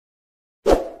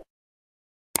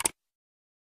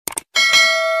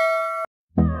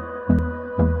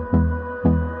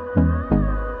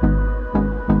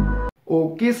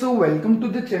Okay so welcome to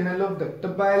the channel of Dutt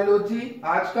biology.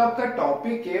 आज का आपका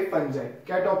टॉपिक है फंजाई।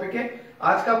 क्या टॉपिक है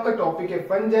आज का आपका? टॉपिक है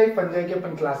फंजाई। फंजाई की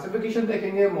अपन क्लासिफिकेशन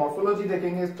देखेंगे, मॉर्फोलॉजी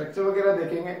देखेंगे, स्ट्रक्चर वगैरह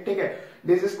देखेंगे। ठीक है,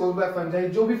 डिजीज कॉज्ड बाय फंजाई,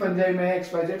 जो भी फंजाई में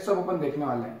XYZ सब अपन देखने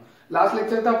वाले हैं। लास्ट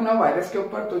लेक्चर था अपना वायरस के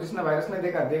ऊपर, तो जिसने वायरस ने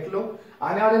देखा देख लो।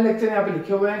 आने वाले लेक्चर यहाँ पे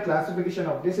लिखे हुए हैं classification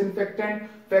of disinfectant,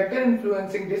 factor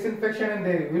influencing disinfection and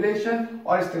there regulation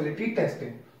और स्टेरिलिटी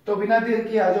टेस्टिंग। तो बिना देर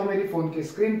किए आ जाओ मेरी फोन की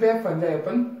स्क्रीन पे, फंजाई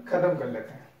अपन खत्म कर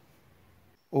लेते हैं।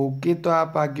 ओके तो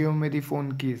आप आ गए हो मेरी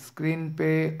फ़ोन की स्क्रीन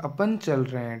पे। अपन चल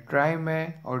रहे हैं ट्राई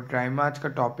में, और ट्राई में आज का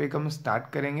टॉपिक हम स्टार्ट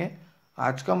करेंगे।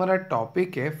 आज का हमारा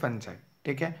टॉपिक है फंजाई।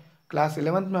 ठीक है, क्लास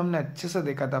 11th में हमने अच्छे से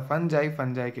देखा था फंजाई,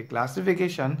 फंजाई के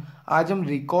क्लासिफिकेशन। आज हम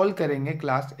रिकॉल करेंगे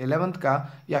क्लास 11th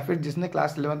का, या फिर जिसने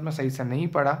क्लास 11th में सही से नहीं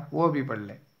पढ़ा वो भी पढ़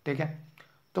ले। ठीक है,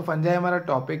 तो फंजाई हमारा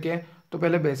टॉपिक है। तो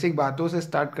पहले बेसिक बातों से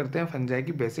स्टार्ट करते हैं, फंजाई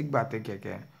की बेसिक बातें क्या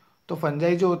क्या है। तो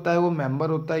फंजाई जो होता है वो मेंबर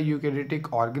होता है यूकेरियोटिक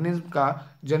ऑर्गेनिज्म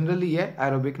का। जनरली ये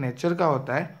एरोबिक नेचर का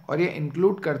होता है और ये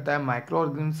इंक्लूड करता है micro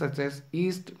organism such as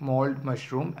east, mould,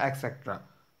 mushroom etcetera.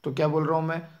 तो क्या बोल रहा हूँ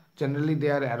मैं? Generally they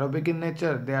are aerobic in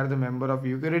nature, they are the member of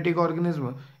eukaryotic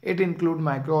organism. It include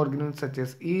micro organism such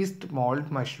as east, mould,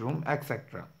 mushroom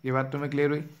etcetera. ये बात तुम्हें clear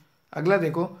हुई? अगला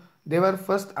देखो, दे वर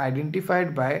फर्स्ट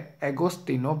आइडेंटिफाइड बाय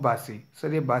एगोस्टिनो बासी।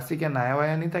 सर ये बासी क्या नया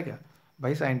वाया नहीं था क्या?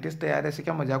 भाई साइंटिस्ट है यार, ऐसे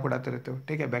क्या मजाक उड़ाते रहते हो।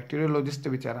 ठीक है, बैक्टीरियोलॉजिस्ट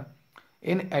बेचारा।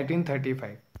 इन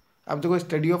 1835। अब देखो,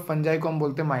 स्टडी ऑफ फंजाई को हम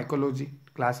बोलते हैं माइकोलॉजी।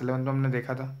 क्लास 11 में हमने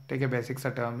देखा था। ठीक है, बेसिक सा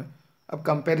टर्म है। अब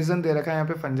कंपैरिजन दे रखा है यहाँ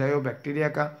पे फंजाई और बैक्टीरिया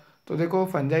का। तो देखो,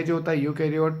 फंजाई जो होता है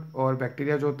यूकैरियोट और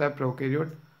बैक्टीरिया जो होता है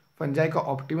प्रोकैरियोट। फंजाई का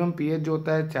ऑप्टिमम पीएच जो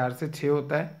होता है 4 से 6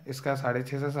 होता है, इसका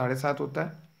 6.5 से 7.5 होता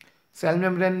है। सेल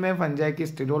मेम्ब्रेन में फंजाई की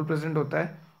स्टेरोल प्रेजेंट होता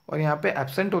है, और यहाँ पे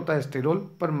एब्सेंट होता है स्टेरोल,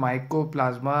 पर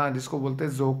माइकोप्लाज्मा जिसको बोलते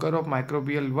हैं joker of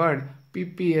microbial word,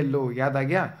 PPLO याद आ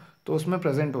गया, तो उसमें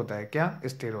प्रेजेंट होता है क्या?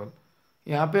 स्टेरोल।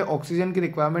 यहाँ पे ऑक्सीजन की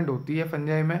रिक्वायरमेंट होती है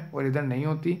फंजाई में, और इधर नहीं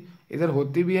होती। इधर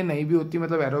होती भी है, नहीं भी होती,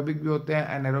 मतलब एरोबिक भी होते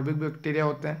हैं, एनारोबिक बैक्टीरिया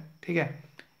होते हैं। ठीक है,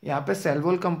 यहाँ पे सेल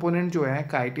वॉल कंपोनेंट जो है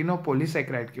काइटिन और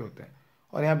पॉलीसैकेराइड के होते हैं,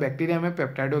 और यहाँ बैक्टीरिया में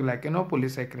पेप्टाइडोग्लाइकन और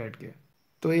पॉलीसैकेराइड के।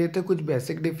 तो ये थे कुछ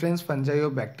बेसिक डिफरेंस फंजाई और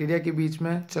बैक्टीरिया के बीच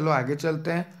में। चलो आगे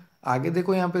चलते हैं। आगे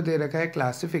देखो, यहाँ पे दे रखा है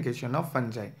क्लासिफिकेशन ऑफ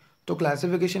फंजाई। तो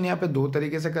क्लासिफिकेशन यहाँ पे दो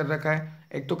तरीके से कर रखा है।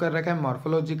 एक तो कर रखा है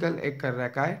मॉर्फोलॉजिकल, एक कर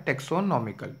रखा है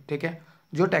टेक्सोनॉमिकल। ठीक है,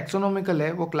 जो टेक्सोनॉमिकल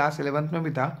है वो क्लास 11th में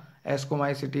भी था,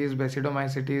 एस्कोमाइसिटीज,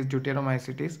 बेसिडोमाइसिटीज,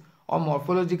 ड्यूटेरोमाइसिटीज। और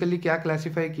मॉर्फोलॉजिकली क्या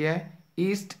क्लासीफाई किया है?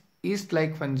 East, east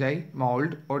like fungi,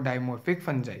 mould और डाइमोर्फिक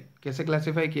फंजाई। कैसे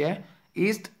क्लासीफाई किया है?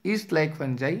 East, east like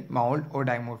fungi, mould और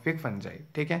डाइमोर्फिक फंजाई।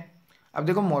 ठीक है, अब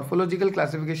देखो मॉर्फोलॉजिकल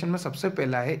क्लासिफिकेशन में सबसे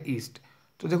पहला है ईस्ट।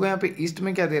 तो देखो यहाँ पे ईस्ट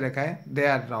में क्या दे रखा है? They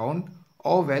are round,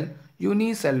 oval,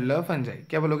 unicellular fungi.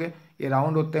 क्या बोलोगे? ये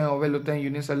राउंड होते हैं, ओवेल होते हैं,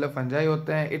 यूनिसेलुलर फंजाई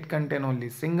होते हैं। It contain only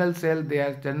single cell, they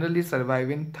are generally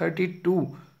survive in 32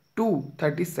 to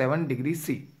 37 degree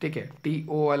C। ठीक है,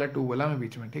 TO वाला 2 बोला मैं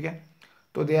बीच में। ठीक है,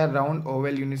 तो they are round,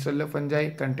 oval, unicellular fungi,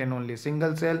 contain only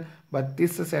single cell,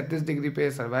 32 से 37 डिग्री पे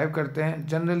सर्वाइव करते हैं।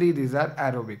 Generally these are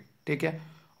aerobic. ठीक है,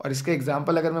 और इसके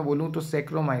एग्जाम्पल अगर मैं बोलूँ तो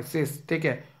सेक्रोमाइसिस, ठीक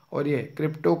है, और ये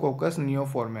क्रिप्टोकोकस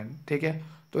नियोफॉर्मेन। ठीक है,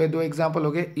 तो ये दो एग्जाम्पल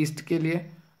हो गए ईस्ट के लिए।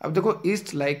 अब देखो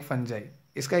ईस्ट लाइक फंजाई,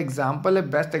 इसका एग्जाम्पल है,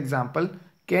 best example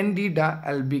Candida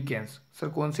albicans. Sir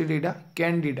कौन सी Dida?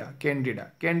 Candida, Candida,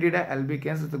 Candida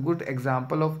albicans is a good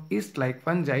example of east like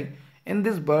fungi. In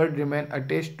this bird remain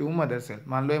attach to mother cell.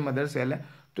 मान लो ये मदर सेल है,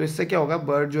 तो इससे क्या होगा?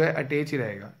 बर्ड जो है अटैच ही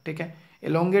रहेगा। ठीक है,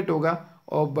 एलोंगेट होगा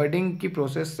और बर्डिंग की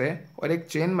प्रोसेस से, और एक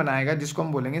चेन बनाएगा जिसको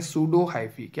हम बोलेंगे सूडो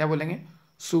हाइफी। क्या बोलेंगे?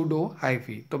 Pseudo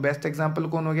hyphae. तो बेस्ट एग्जांपल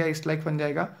कौन हो गया इस लाइक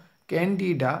फंजाई का?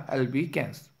 Candida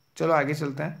albicans. चलो आगे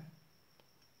चलते हैं।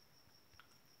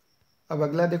 अब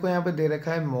अगला देखो, यहाँ पे दे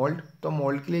रखा है मोल्ड। तो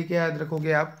मोल्ड के लिए क्या याद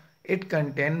रखोगे आप? It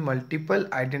contain multiple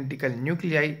identical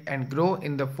nuclei and grow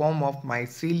in the form of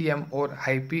mycelium और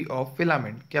हाइपी ऑफ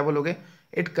फिलामेंट। क्या बोलोगे?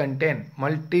 It contain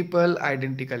multiple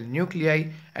identical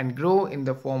nuclei and grow in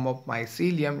the form of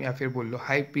mycelium, या फिर बोल लो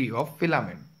हाइपी ऑफ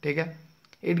फिलामेंट। ठीक है,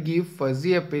 it give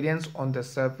fuzzy appearance on the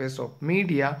surface of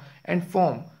media and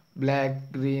form black,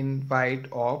 green, white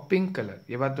और pink colour.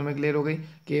 ये बात तुम्हें clear हो गई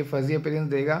कि ये फजी अपीयरेंस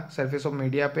देगा सरफेस ऑफ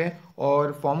मीडिया पे,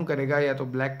 और फॉर्म करेगा या तो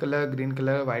black colour, green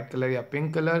colour, white colour या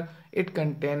pink colour. It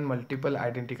contain multiple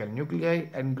identical nuclei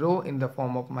and grow in the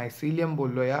form of mycelium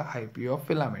बोल लो, या हाइपी ऑफ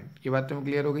फिलामेंट। ये बात तुम्हें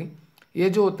क्लियर हो गई। ये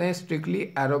जो होते हैं स्ट्रिक्टली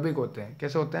एरोबिक होते हैं।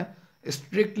 कैसे होते हैं?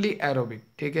 Strictly aerobic.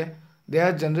 ठीक है, they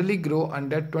are generally grow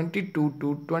under 22 to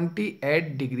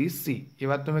 28 degree C। ये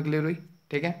बात तुम्हें क्लियर हुई?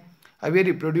 ठीक है, अब ये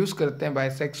रिप्रोड्यूस करते हैं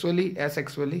बायसेक्सुअली,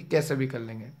 एसेक्सुअली, कैसे भी कर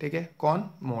लेंगे। ठीक है, कौन?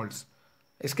 मोल्ड्स।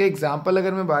 इसके एग्जाम्पल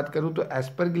अगर मैं बात करूँ तो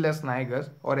एस्परगिलस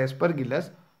नाइगस और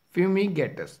एस्परगिलस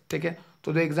फ्यूमिगेटस। ठीक है,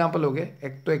 तो दो एग्जाम्पल हो गए,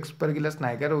 एक तो एस्परगिलस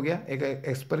नाइगर हो गया, एक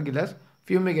एस्परगिलस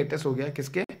फ्यूमिगेटस हो गया,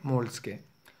 किसके, मोल्ड्स के।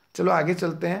 चलो आगे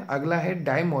चलते हैं, अगला है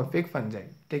डाइमॉर्फिक फंजाई।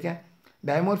 ठीक है,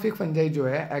 डाइमॉर्फिक फंजाई जो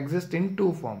है एग्जिस्ट इन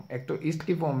टू फॉर्म, एक तो ईस्ट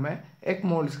की फॉर्म में, एक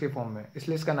मोल्ड्स की फॉर्म में,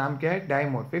 इसलिए इसका नाम क्या है,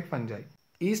 डाइमॉर्फिक फंजाई।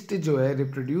 ईस्ट जो है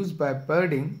रिप्रोड्यूस बाय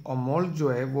बर्डिंग और मोल्ड जो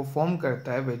है वो फॉर्म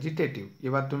करता है वेजिटेटिव। ये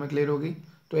बात तुम्हें क्लियर होगी।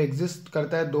 तो एग्जिस्ट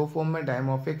करता है दो फॉर्म में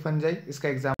डाइमॉर्फिक फंजाई। इसका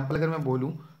एग्जांपल अगर मैं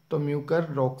बोलूं तो म्यूकर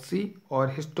रॉक्सी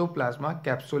और हिस्टोप्लाज्मा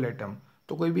कैप्सुलेटम।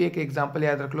 तो कोई भी एक एग्जांपल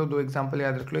याद रख लो, दो एग्जांपल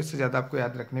याद रख लो, इससे ज़्यादा आपको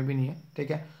याद रखने भी नहीं है।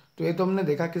 ठीक है, तो ये तो हमने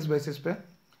देखा किस बेसिस पे,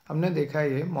 हमने देखा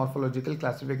ये मॉर्फोलॉजिकल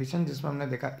क्लासिफिकेशन, जिसमें हमने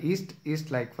देखा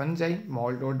ईस्ट लाइक फंजाई,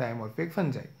 मोल्ड और डाइमॉर्फिक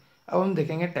फंजाई। अब हम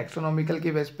देखेंगे टैक्सोनॉमिकल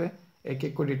की बेस पे एक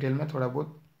एक को डिटेल में थोड़ा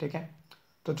बहुत। ठीक है,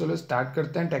 तो चलो स्टार्ट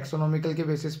करते हैं टैक्सोनॉमिकल के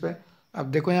बेसिस पे। अब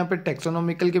देखो यहाँ पे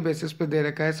टैक्सोनॉमिकल के बेसिस पे दे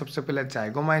रखा है सबसे पहले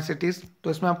जाइगोमाइसिटिस।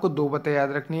 तो इसमें आपको दो बातें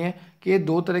याद रखनी है कि ये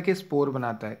दो तरह के स्पोर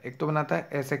बनाता है, एक तो बनाता है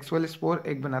एसेक्सुअल स्पोर,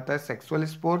 एक बनाता है सेक्सुअल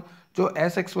स्पोर। जो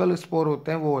एसेक्सुअल स्पोर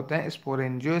होते हैं वो होते हैं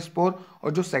स्पोरेंजियो स्पोर,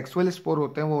 और जो सेक्सुअल स्पोर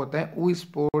होते हैं वो होते हैं ऊ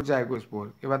स्पोर, जाइगो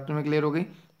स्पोर। ये बात तुम्हें क्लियर हो गई।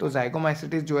 तो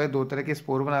जाइगोमाइसिटिस जो है दो तरह के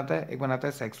स्पोर बनाता है, एक बनाता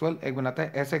है सेक्सुअल, एक बनाता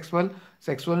है एसेक्सुअल।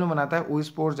 सेक्सुअल में बनाता है ऊ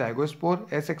स्पोर, जाइगो स्पोर।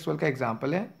 एसेक्सुअल का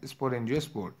एग्जाम्पल है स्पोरेंजियो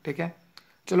स्पोर। ठीक है,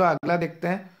 चलो अगला देखते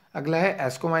हैं। अगला है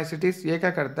एस्कोमाइसिटिस। ये क्या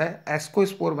करता है,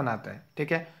 एस्कोस्पोर बनाता है।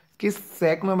 ठीक है, किस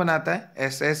सेक में बनाता है,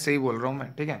 एस से ही बोल रहा हूँ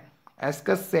मैं। ठीक है,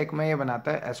 एस्कस सेक में ये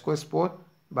बनाता है एस्कोस्पोर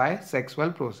बाय सेक्सुअल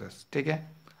प्रोसेस। ठीक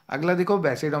है, अगला देखो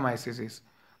बेसिडोमाइसिस।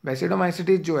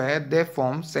 बेसिडोमाइसिटिस जो है they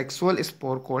form sexual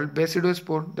spore called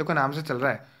बेसिडोस्पोर। देखो नाम से चल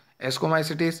रहा है,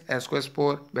 एस्कोमाइसिटिस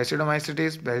एस्कोस्पोर,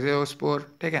 बेसिडोमाइसिटिस बेसिडोस्पोर।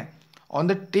 ठीक है, ऑन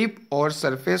द टिप और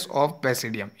सरफेस ऑफ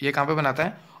बेसिडियम। ये कहाँ पे बनाता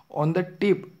है, ऑन द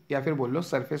टिप या फिर बोल लो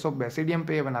सरफेस ऑफ बेसिडियम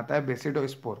पे ये बनाता है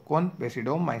बेसिडोस्पोर। कौन,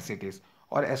 बेसिडोमाइसिटिस।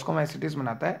 और एस्कोमाइसिटिस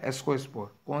बनाता है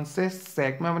एस्कोस्पोर। कौन से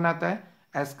सेक में बनाता है,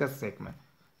 एस्कस सेक में।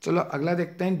 चलो अगला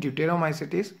देखते हैं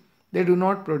ड्यूटेरोमाइसिटिस। They do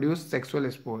not produce sexual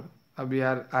spore. अब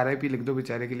यार RIP लिख दो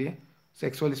बेचारे के लिए,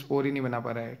 सेक्सुअल स्पोर ही नहीं बना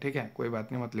पा रहा है। ठीक है, कोई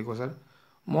बात नहीं, मत लिखो sir.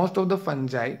 Most of the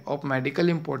fungi of medical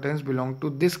importance belong to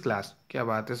this class. क्या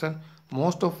बात है sir,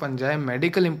 most of fungi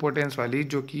medical importance वाली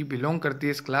जो कि बिलोंग करती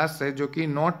है इस क्लास से, जो कि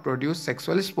नॉट प्रोड्यूस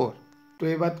सेक्सुअल स्पोर। तो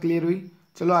ये बात क्लियर हुई।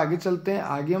 चलो आगे चलते हैं,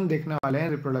 आगे हम देखने वाले हैं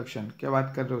रिप्रोडक्शन। क्या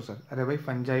बात कर रहे हो सर, अरे भाई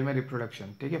फंजाई में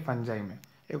रिप्रोडक्शन। ठीक है, फंजाई में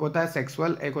एक होता है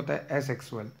सेक्सुअल, एक होता है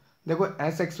एसेक्सुअल। देखो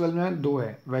एसेक्सुअल में दो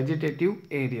है, वेजिटेटिव,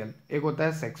 एरियल। एक होता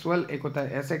है सेक्सुअल, एक होता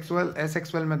है एसेक्सुअल।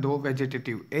 एसेक्सुअल में दो,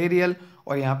 वेजिटेटिव, एरियल।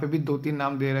 और यहाँ पे भी दो तीन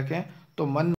नाम दे रखे हैं, तो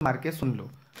मन मार के सुन लो।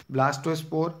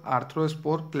 ब्लास्टोस्पोर,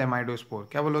 आर्थ्रोस्पोर, क्लेमाइडोस्पोर।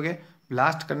 क्या बोलोगे,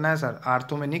 ब्लास्ट करना है सर,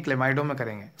 आर्थो में नहीं क्लेमाइडो में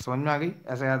करेंगे। समझ में आ गई,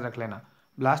 ऐसा याद रख लेना।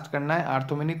 ब्लास्ट करना है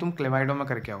आर्थो में नहीं, तुम क्लेमाइडो में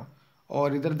करके आओ।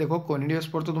 और इधर देखो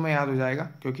कोनिडियोस्पोर तो तुम्हें याद हो जाएगा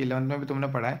क्योंकि 11th में भी तुमने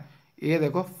पढ़ा है। ये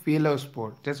देखो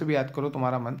फिलोस्पोर, जैसे भी याद करो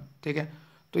तुम्हारा मन। ठीक है,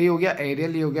 तो ये हो गया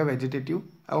एरियल, ये हो गया वेजिटेटिव।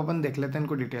 अब अपन देख लेते हैं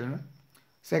इनको डिटेल में।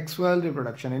 सेक्सुअल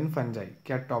रिप्रोडक्शन इन फंजाई,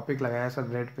 क्या टॉपिक लगाया सर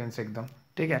रेड पेन से एकदम।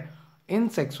 ठीक है, in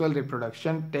sexual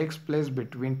reproduction takes place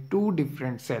between two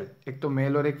different cell, एक तो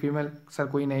मेल और एक फीमेल। सर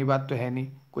कोई नई बात तो है नहीं,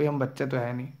 कोई हम बच्चे तो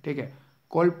है नहीं। ठीक है,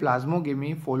 called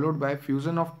plasmogamy followed by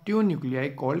fusion of two nuclei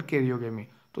called karyogamy.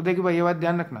 तो देखिए भाई ये बात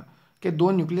ध्यान रखना कि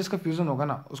दो न्यूक्लियस का फ्यूजन होगा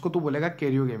ना, उसको तू बोलेगा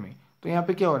कैरियोगेमी। तो यहाँ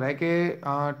पे क्या हो रहा है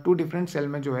कि टू डिफरेंट सेल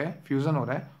में जो है फ्यूजन हो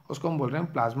रहा है, उसको हम बोल रहे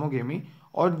हैं प्लाज्मोगेमी।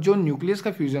 और जो न्यूक्लियस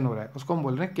का फ्यूजन हो रहा है उसको हम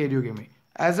बोल रहे हैं karyogamy.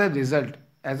 As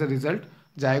a result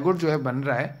zygote जो है बन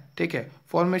रहा है। ठीक है,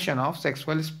 फॉर्मेशन ऑफ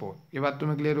सेक्सुअल स्पोर। ये बात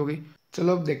तुम्हें क्लियर हो गई।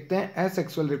 चलो अब देखते हैं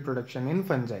एसेक्सुअल रिप्रोडक्शन इन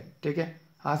फंजाई। ठीक है,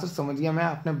 हाँ सर समझ गया मैं,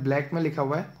 आपने ब्लैक में लिखा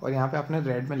हुआ है और यहाँ पे आपने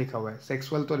रेड में लिखा हुआ है।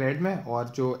 सेक्सुअल तो रेड में और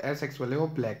जो एसेक्सुअल है वो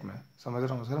ब्लैक में। समझ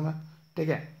रहा हूँ सर मैं। ठीक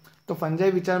है, तो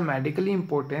fungi which are medically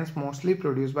importance mostly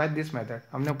produce by this method.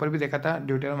 हमने ऊपर भी देखा था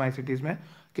ड्यूटेरोमाइसिटीज में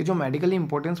कि जो मेडिकली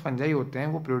इंपॉर्टेंस फंजाई होते हैं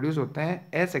वो प्रोड्यूस होते हैं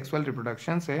एसेक्सुअल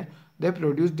रिप्रोडक्शन से। They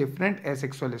produce different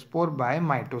asexual spore by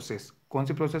mitosis. कौन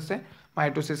सी प्रोसेस से,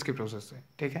 माइटोसिस की प्रोसेस से।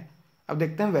 ठीक है, अब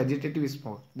देखते हैं वेजिटेटिव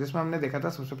स्पोर, जिसमें हमने देखा था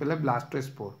सबसे पहले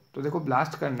ब्लास्टोस्पोर। तो देखो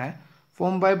ब्लास्ट करना है,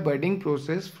 form by budding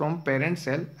process from parent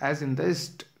cell as in the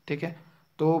east. ठीक है,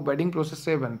 तो बडिंग प्रोसेस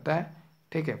से बनता है।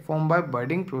 ठीक है, form by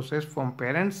budding process from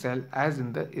parent cell as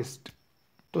in the east.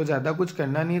 तो ज़्यादा कुछ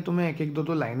करना नहीं है तुम्हें, एक एक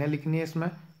दो लाइनें लिखनी है इसमें।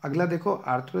 अगला देखो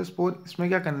आर्थ्रोस्पोर, इसमें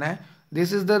क्या करना है,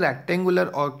 दिस इज द रेक्टेंगुलर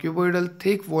और cuboidal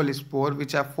thick wall spore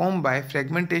which are form by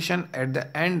fragmentation at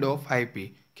the end of hyphae.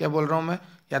 क्या बोल रहा हूँ मैं,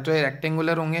 या तो ये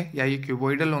रेक्टेंगुलर होंगे या ये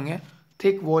क्यूबोइडल होंगे,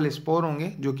 थिक वॉल स्पोर होंगे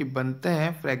जो कि बनते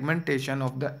हैं fragmentation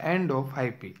of the end of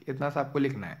hyphae. इतना सा आपको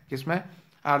लिखना है किसमें,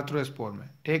 आर्थ्रोस्पोर में।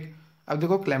 ठीक, अब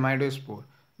देखो chlamydospore,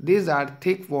 these are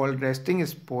thick walled resting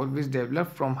spore which develop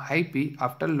from hyphae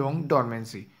after long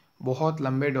dormancy। बहुत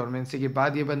लंबे डोरमेंसी के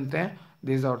बाद ये बनते हैं।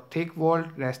 these are thick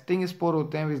walled resting spore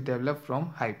होते हैं which develop from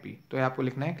hyphae। तो ये आपको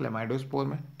लिखना है क्लेमाइडोस्पोर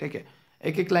में। ठीक है,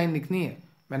 एक एक लाइन लिखनी है।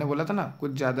 मैंने बोला था ना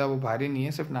कुछ ज़्यादा वो भारी नहीं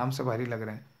है, सिर्फ नाम से भारी लग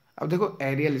रहे हैं। अब देखो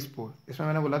एरियल स्पोर, इसमें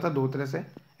मैंने बोला था दो तरह से,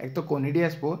 एक तो कोनिडिया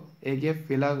स्पोर, एक ये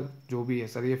फिला जो भी है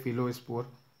सर ये फिलो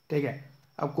स्पोर, ठीक है।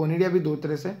 अब कोनिडिया भी दो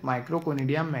तरह से, micro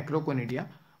conidia, macro conidia.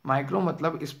 Micro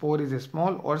मतलब स्पोर इज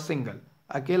स्मॉल और सिंगल,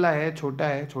 अकेला है, छोटा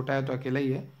है, छोटा है तो अकेला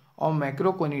ही है। और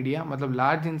मैक्रो कोनिडिया मतलब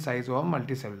लार्ज इन साइज और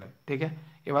मल्टी सेलुलर, ठीक है।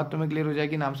 ये बात तुम्हें क्लियर हो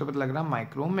जाएगी, नाम से पता लग रहा है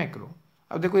माइक्रो मैक्रो।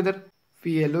 अब देखो इधर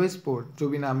फिएलो स्पोर जो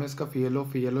भी नाम है इसका, फिएलो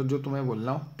फिएलो जो तुम्हें बोल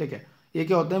रहा हूँ, ठीक है। ये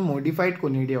क्या होता है, मॉडिफाइड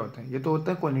कोनिडिया होते हैं, ये तो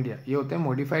होता है कोनिडिया, ये होते हैं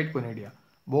modified conidia.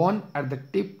 Bone at the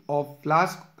tip of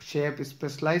flask shape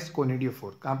specialise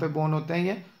conidiophore, कहाँ पे बोन होते हैं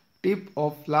ये, tip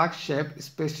of flask shape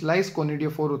specialise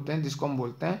conidiophore होते हैं, जिसको हम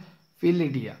बोलते हैं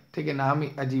फिलिडिया, ठीक है। नाम ही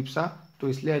अजीब सा, तो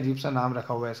इसलिए अजीब सा नाम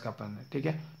रखा हुआ है इसका अपन ने, ठीक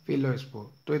है,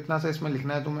 फिलोस्पोर। तो इतना सा इसमें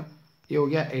लिखना है तुम्हें। ये हो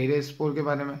गया एरिया स्पोर के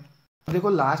बारे में। अब देखो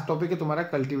लास्ट टॉपिक है तुम्हारा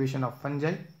कल्टीवेशन ऑफ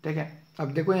फंजाई, ठीक है।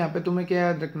 अब देखो यहाँ पे तुम्हें क्या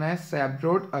याद रखना है,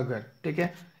 सैब्रोड अगर, ठीक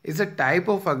है, इज अ टाइप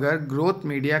ऑफ अगर growth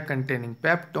media containing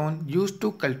peptone use to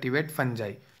cultivate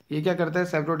fungi. ये क्या करता है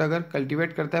सैब्रोड अगर,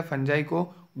 कल्टीवेट करता है फंजाई को,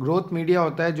 ग्रोथ मीडिया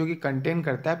होता है जो कि कंटेन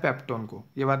करता है पेप्टोन को।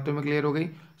 ये बात तुम्हें क्लियर हो गई।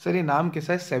 सर ये नाम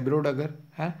किसा है, सैब्रोड अगर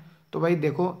है, तो भाई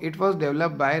देखो it was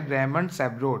develop by Raymond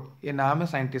सैब्रोड, ये नाम है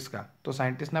साइंटिस्ट का, तो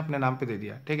साइंटिस्ट ने अपने नाम पे दे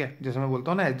दिया, ठीक है। जैसे मैं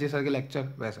बोलता हूँ ना एच सर के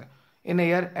लेक्चर वैसे। इन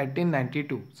ईयर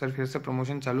 1892, सर फिर से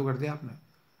प्रमोशन चालू कर दिया आपने।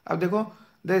 अब देखो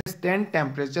the stand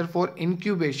temperature for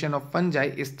incubation of fungi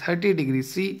is 30 degree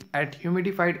C eight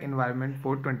humidified environment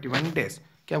for 21 days.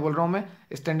 क्या बोल रहा हूँ मैं,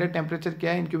 स्टैंडर्ड टेम्परेचर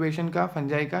क्या है इंक्यूबेशन का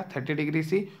फंजाई का, 30 डिग्री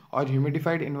सी, और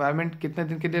ह्यूमिडिफाइड एनवायरमेंट कितने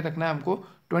दिन के लिए रखना है हमको,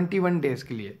 21 डेज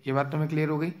के लिए। ये बात तुम्हें क्लियर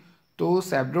हो गई। तो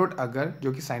सैब्रोड अगर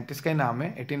जो कि साइंटिस्ट का ही नाम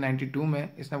है, 1892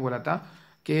 में इसने बोला था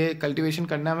कि कल्टीवेशन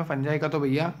करना है हमें फंजाई का, तो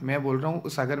भैया मैं बोल रहा हूँ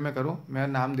उस अगर में करो, मैं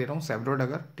नाम दे रहा हूँ सैब्रोड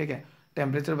अगर, ठीक है।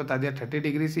 टेम्परेचर बता दिया 30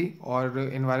 डिग्री सी और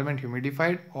इन्वायरमेंट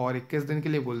ह्यूमिडिफाइड, और 21 दिन के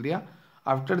लिए बोल दिया।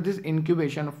 After this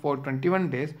incubation for 21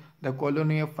 days the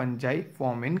colony of fungi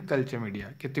form in culture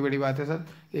media. कितनी बड़ी बात है सर,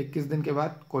 21 दिन के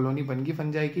बाद कॉलोनी बन गई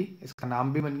फंजाई की, इसका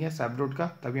नाम भी बन गया सैब्रोड का,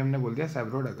 तभी हमने बोल दिया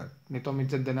सैब्रोड अगर, नहीं तो हम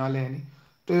इज्जत देने वाले हैं नहीं।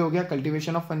 तो ये हो गया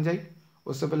कल्टीवेशन ऑफ फंजाई।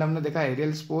 उससे पहले हमने देखा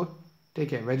एरियल स्पोर,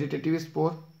 ठीक है, वेजिटेटिव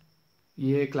स्पोर,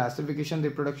 ये क्लासिफिकेशन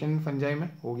रिप्रोडक्शन फंजाई में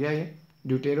हो गया, ये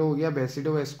ड्यूटेरो हो गया,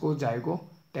 बेसिडो, वेस्को, जाइगो,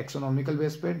 टेक्सोनॉमिकल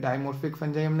बेस पे डाइमोर्फिक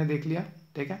फंजाई हमने देख लिया,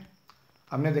 ठीक है।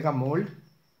 हमने देखा मोल्ड,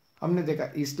 हमने देखा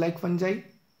ईस्ट लाइक फंजाई,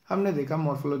 हमने देखा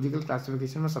मॉर्फोलॉजिकल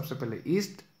क्लासिफिकेशन में सबसे पहले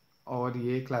ईस्ट और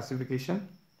ये क्लासिफिकेशन,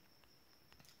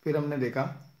 फिर हमने देखा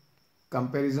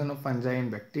comparison of fungi in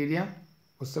bacteria,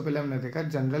 उससे पहले हमने देखा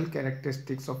जनरल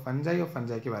कैरेक्टरिस्टिक्स ऑफ फंजाई और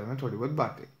फंजाई के बारे में थोड़ी बहुत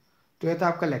बातें। तो यह था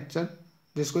आपका लेक्चर।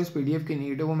 जिसको इस पीडीएफ की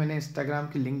नीड है वो मैंने इंस्टाग्राम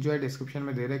की लिंक जो है डिस्क्रिप्शन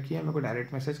में दे रखी है, मेरे को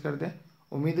डायरेक्ट मैसेज कर दे।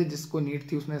 उम्मीद है जिसको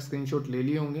नीड थी उसने स्क्रीनशॉट ले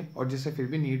लिए होंगे, और जिससे फिर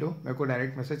भी नीड हो मेरे को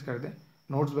डायरेक्ट मैसेज कर दे,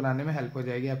 नोट्स बनाने में हेल्प हो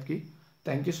जाएगी आपकी।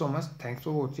 Thank you so much, thanks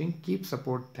for watching, keep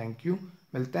support, thank you.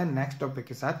 मिलता है नेक्स्ट टॉपिक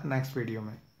के साथ नेक्स्ट वीडियो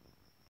में।